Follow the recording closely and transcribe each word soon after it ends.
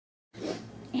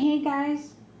Hey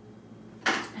guys,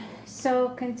 so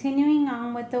continuing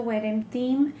on with the wedding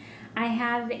theme, I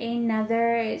have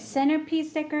another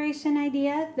centerpiece decoration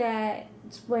idea.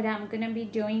 That's what I'm gonna be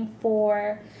doing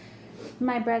for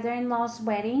my brother-in-law's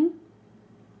wedding,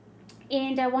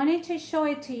 and I wanted to show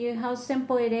it to you how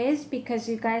simple it is, because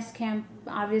you guys can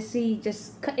obviously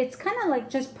just, it's kind of like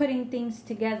just putting things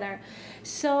together.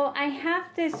 So I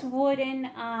have this wooden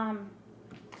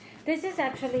this is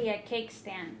actually a cake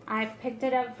stand. I picked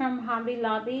it up from Hobby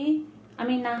Lobby. I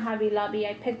mean, not Hobby Lobby.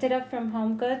 I picked it up from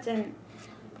Home Goods, and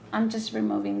I'm just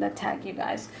removing the tag, you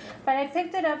guys. But I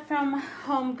picked it up from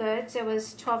Home Goods. It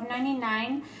was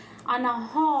 $12.99 on a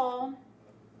haul.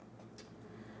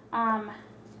 I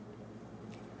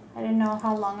don't know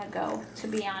how long ago, to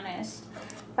be honest.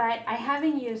 But I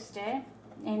haven't used it,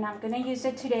 and I'm going to use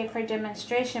it today for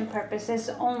demonstration purposes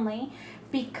only,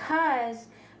 because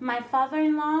my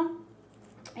father-in-law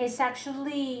is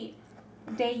actually,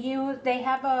 they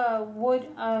have a wood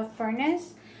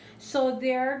furnace, so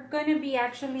they're going to be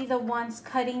actually the ones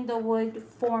cutting the wood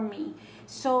for me.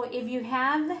 So if you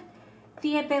have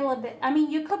the availability, I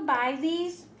mean, you could buy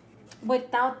these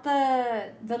without the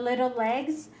little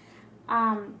legs.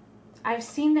 I've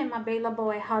seen them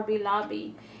available at Hobby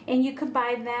Lobby, and you could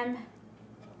buy them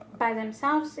by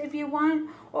themselves if you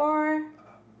want, or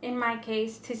in my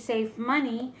case, to save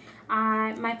money,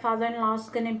 my father-in-law is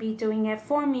going to be doing it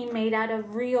for me, made out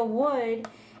of real wood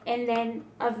and then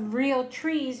of real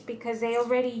trees, because they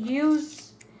already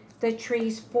use the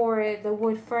trees for the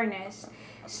wood furnace.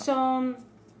 So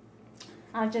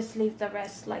I'll just leave the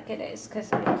rest like it is,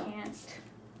 because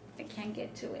I can't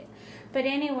get to it. But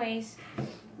anyways,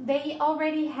 they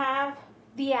already have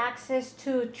the access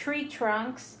to tree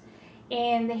trunks,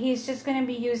 and he's just going to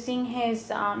be using his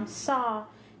saw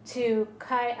to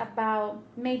cut about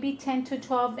maybe 10 to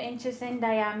 12 inches in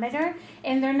diameter,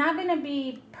 and they're not going to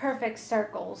be perfect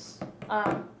circles.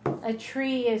 A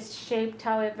tree is shaped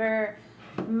however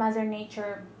Mother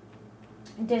Nature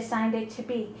designed it to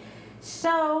be.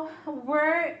 So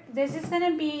this is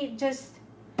going to be just,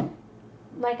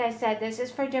 like I said, this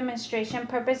is for demonstration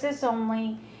purposes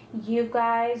only. You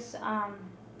guys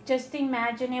just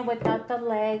imagine it without the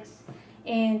legs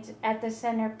and at the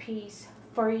centerpiece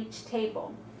for each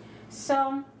table.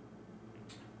 So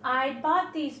I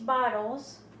bought these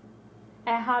bottles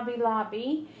at Hobby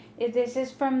Lobby. This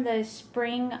is from the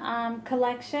spring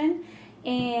collection,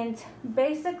 and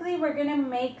basically we're gonna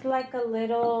make like a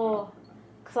little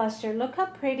cluster. Look how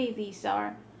pretty these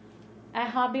are at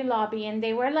Hobby Lobby, and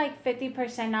they were like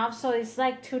 50% off, so it's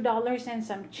like $2 and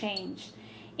some change.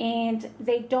 And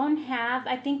they don't have,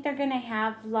 I think they're gonna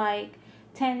have like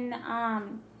 10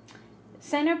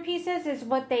 centerpieces is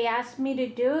what they asked me to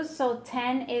do, so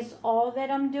 10 is all that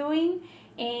I'm doing.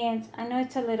 And I know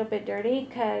it's a little bit dirty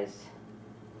because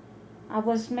I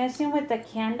was messing with the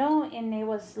candle and it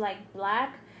was like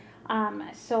black,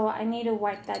 so I need to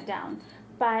wipe that down.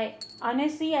 But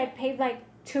honestly, I paid like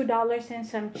 $2 and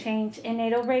some change, and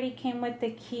it already came with the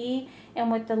key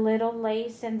and with the little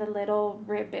lace and the little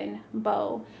ribbon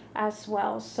bow as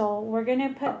well. So we're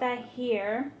gonna put that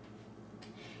here,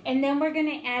 and then we're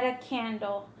gonna add a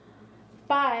candle.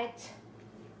 But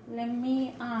let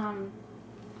me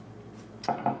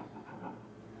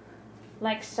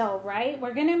like so, right?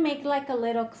 We're gonna make like a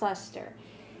little cluster.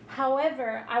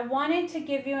 However, I wanted to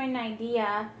give you an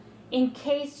idea in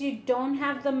case you don't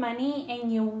have the money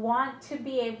and you want to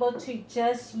be able to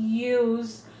just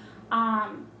use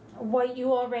what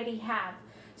you already have.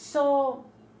 So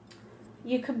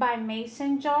you could buy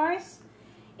mason jars,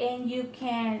 and you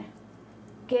can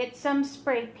get some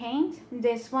spray paint.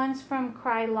 This one's from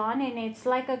Krylon, and it's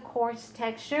like a coarse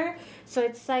texture, so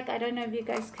it's like, I don't know if you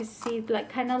guys could see, like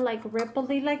kind of like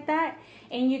ripply like that.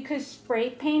 And you could spray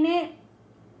paint it,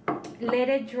 let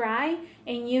it dry,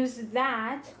 and use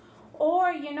that.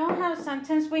 Or you know how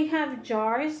sometimes we have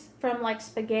jars from like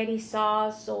spaghetti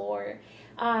sauce, or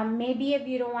maybe if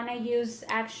you don't want to use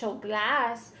actual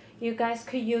glass, you guys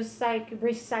could use like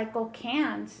recycled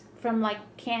cans from like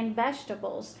canned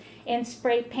vegetables and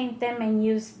spray paint them and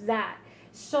use that.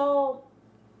 So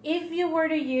if you were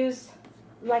to use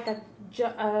like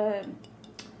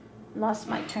lost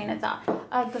my train of thought,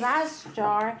 a glass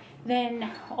jar,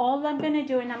 then all I'm gonna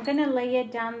do, and I'm gonna lay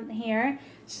it down here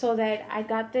so that I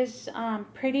got this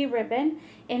pretty ribbon,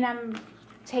 and I'm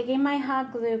taking my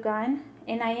hot glue gun,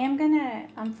 and I am gonna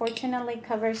unfortunately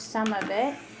cover some of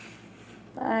it,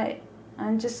 but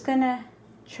I'm just gonna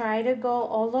try to go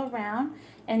all around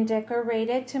and decorate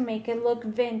it to make it look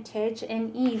vintage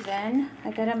and even.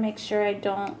 I gotta make sure I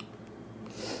don't,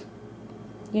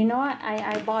 you know what,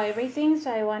 I bought everything,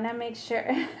 so I want to make sure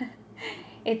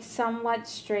it's somewhat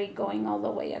straight going all the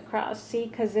way across. See,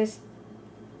 because this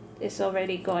is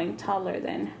already going taller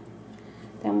than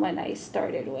what I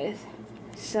started with.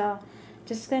 So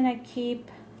just gonna keep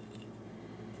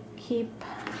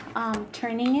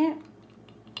turning it,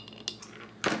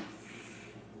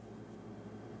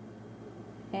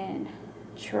 and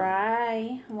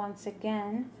try once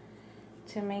again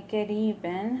to make it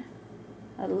even,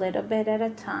 a little bit at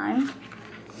a time.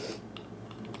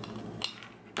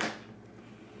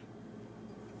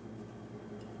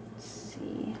 Let's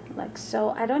see, like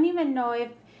so. I don't even know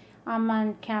if I'm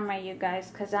on camera, you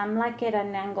guys, because I'm like at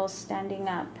an angle standing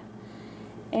up.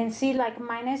 And see, like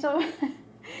mine is over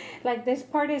like this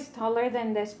part is taller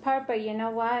than this part, but you know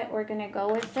what, we're gonna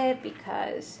go with it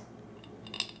because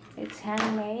it's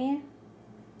handmade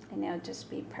and it'll just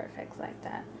be perfect like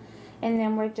that. And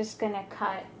then we're just gonna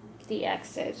cut the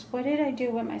excess. What did I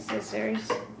do with my scissors?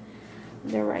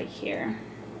 They're right here.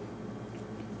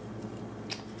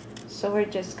 So we're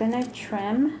just gonna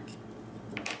trim,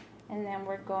 and then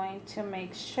we're going to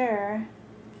make sure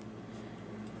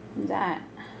that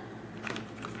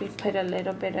we put a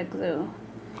little bit of glue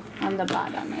on the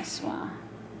bottom as well.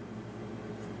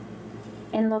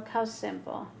 And look how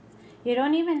simple. You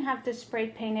don't even have to spray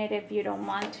paint it if you don't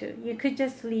want to. You could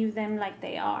just leave them like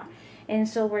they are. And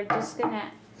so we're just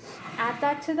gonna add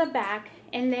that to the back.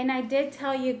 And then I did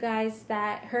tell you guys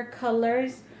that her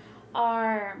colors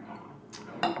are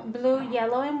blue,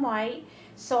 yellow, and white.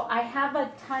 So I have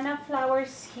a ton of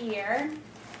flowers here.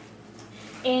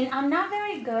 And I'm not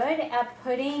very good at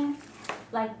putting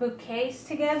like bouquets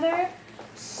together.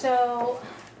 So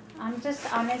I'm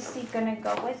just honestly gonna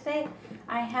go with it.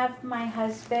 I have my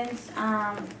husband's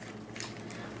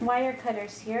wire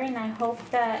cutters here, and I hope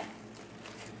that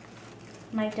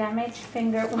my damaged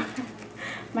finger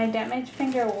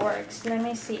works. Let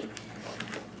me see.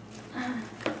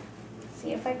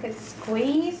 See if I could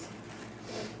squeeze,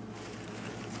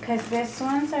 because these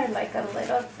ones are like a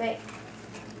little thick.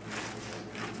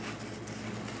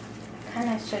 Kind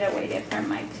of should have waited for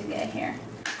Mike to get here.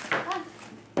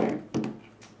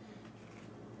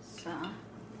 So,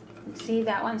 see,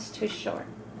 that one's too short.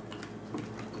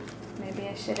 Maybe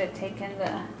I should have taken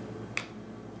the...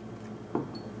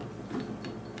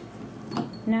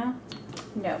 No?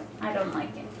 No, I don't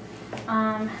like it.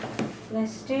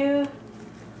 Let's do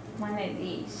one of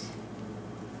these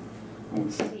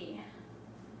and see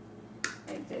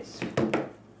if this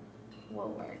will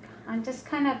work. I'm just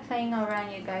kind of playing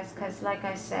around, you guys, because like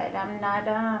I said, I'm not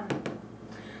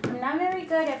very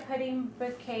good at putting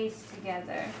bouquets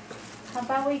together. How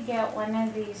about we get one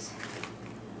of these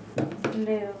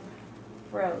blue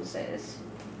roses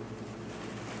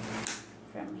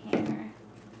from here?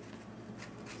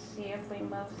 See if we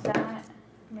move that,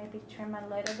 maybe trim a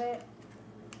little bit.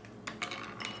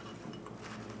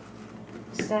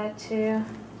 Is that too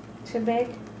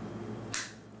big?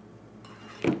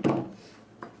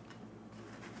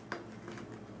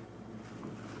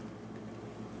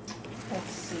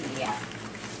 Let's see.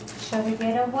 Shall we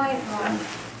get a white one?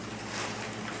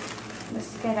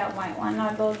 Let's get a white one,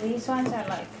 although these ones are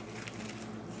like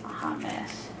a hot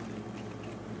mess.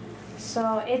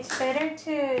 So it's better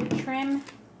to trim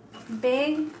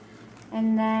big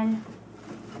and then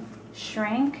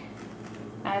shrink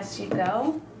as you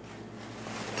go.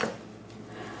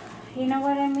 You know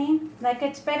what I mean? Like,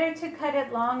 it's better to cut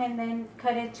it long and then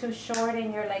cut it too short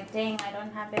and you're like, dang, I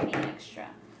don't have any extra.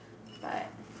 But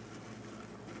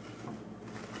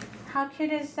how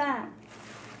cute is that?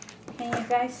 Can you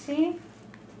guys see?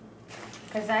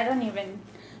 Because I don't even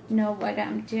know what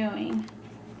I'm doing.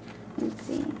 Let's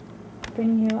see.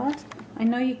 Bring you up. I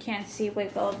know you can't see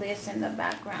with all this in the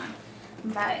background,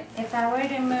 but if I were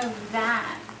to move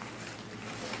that,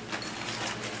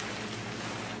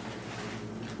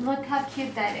 look how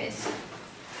cute that is,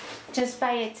 just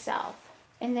by itself.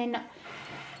 And then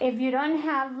if you don't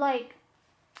have like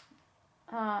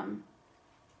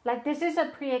this is a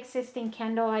pre-existing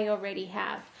candle I already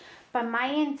have, but my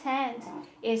intent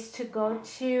is to go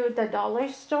to the dollar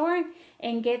store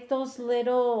and get those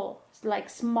little like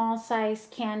small size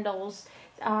candles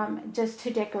just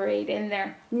to decorate in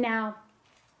there. Now,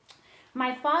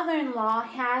 my father-in-law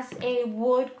has a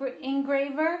wood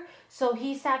engraver, so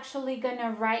he's actually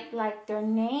gonna write like their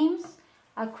names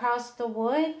across the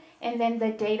wood and then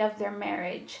the date of their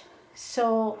marriage.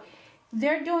 So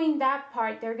they're doing that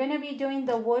part. They're gonna be doing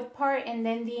the wood part and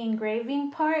then the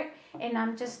engraving part, and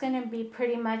I'm just gonna be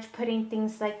pretty much putting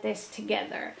things like this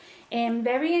together. And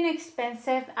very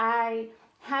inexpensive. I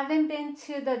haven't been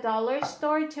to the dollar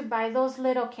store to buy those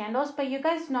little candles, but you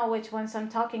guys know which ones I'm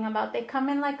talking about. They come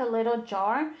in like a little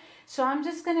jar, So I'm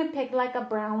just going to pick like a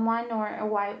brown one or a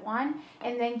white one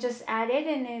and then just add it,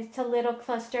 and it's a little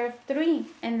cluster of 3.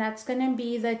 And that's going to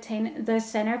be the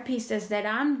centerpieces that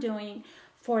I'm doing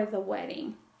for the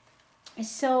wedding.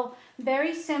 So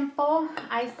very simple.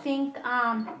 I think,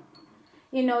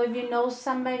 you know, if you know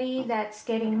somebody that's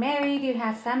getting married, you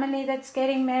have family that's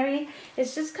getting married,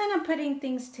 it's just kind of putting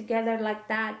things together like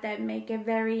that make it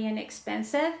very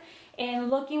inexpensive, and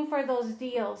looking for those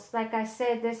deals. Like I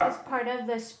said, this is part of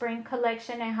the spring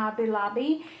collection at Hobby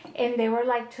Lobby, and they were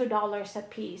like $2 a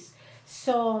piece.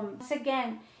 So once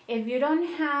again, if you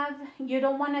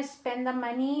don't want to spend the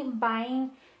money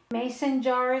buying mason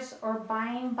jars or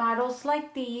buying bottles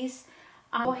like these,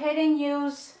 go ahead and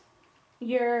use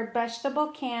your vegetable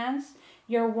cans,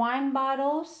 your wine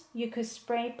bottles. You could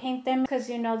spray paint them because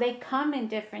you know they come in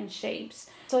different shapes.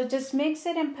 So just mix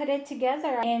it and put it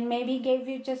together, and maybe gave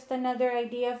you just another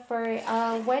idea for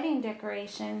a wedding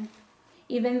decoration.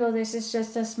 Even though this is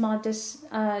just a small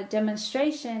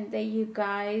demonstration, that you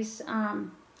guys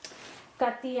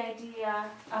got the idea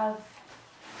of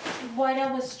what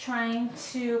I was trying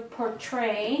to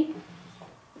portray,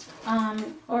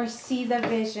 or see the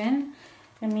vision.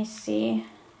 Let me see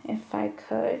if I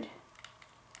could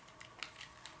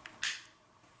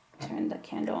turn the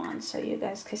candle on so you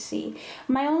guys could see.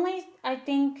 I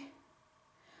think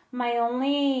my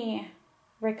only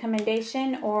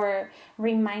recommendation or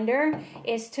reminder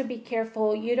is to be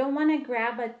careful. You don't want to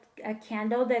grab a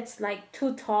candle that's like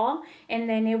too tall, and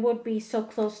then it would be so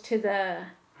close to the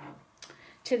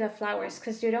flowers,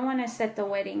 because you don't want to set the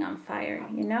wedding on fire,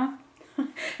 you know.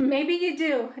 Maybe you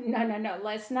do. No,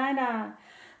 let's not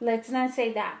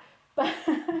say that.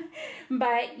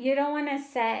 But you don't want to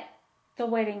set the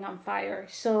wedding on fire.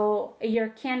 So your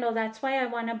candle, that's why I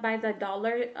want to buy the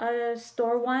dollar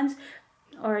store ones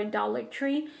or Dollar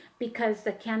Tree, because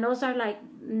the candles are like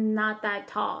not that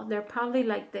tall. They're probably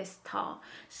like this tall.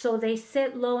 So they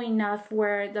sit low enough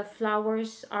where the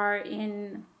flowers are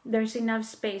in, there's enough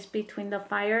space between the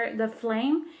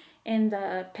flame and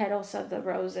the petals of the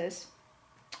roses.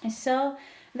 So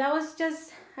that was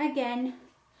just, again,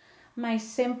 my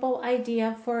simple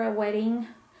idea for a wedding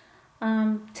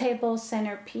table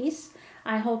centerpiece.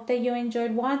 I hope that you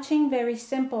enjoyed watching. Very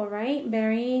simple, right?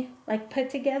 Very like put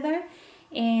together.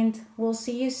 And we'll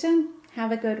see you soon.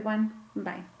 Have a good one.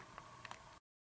 Bye.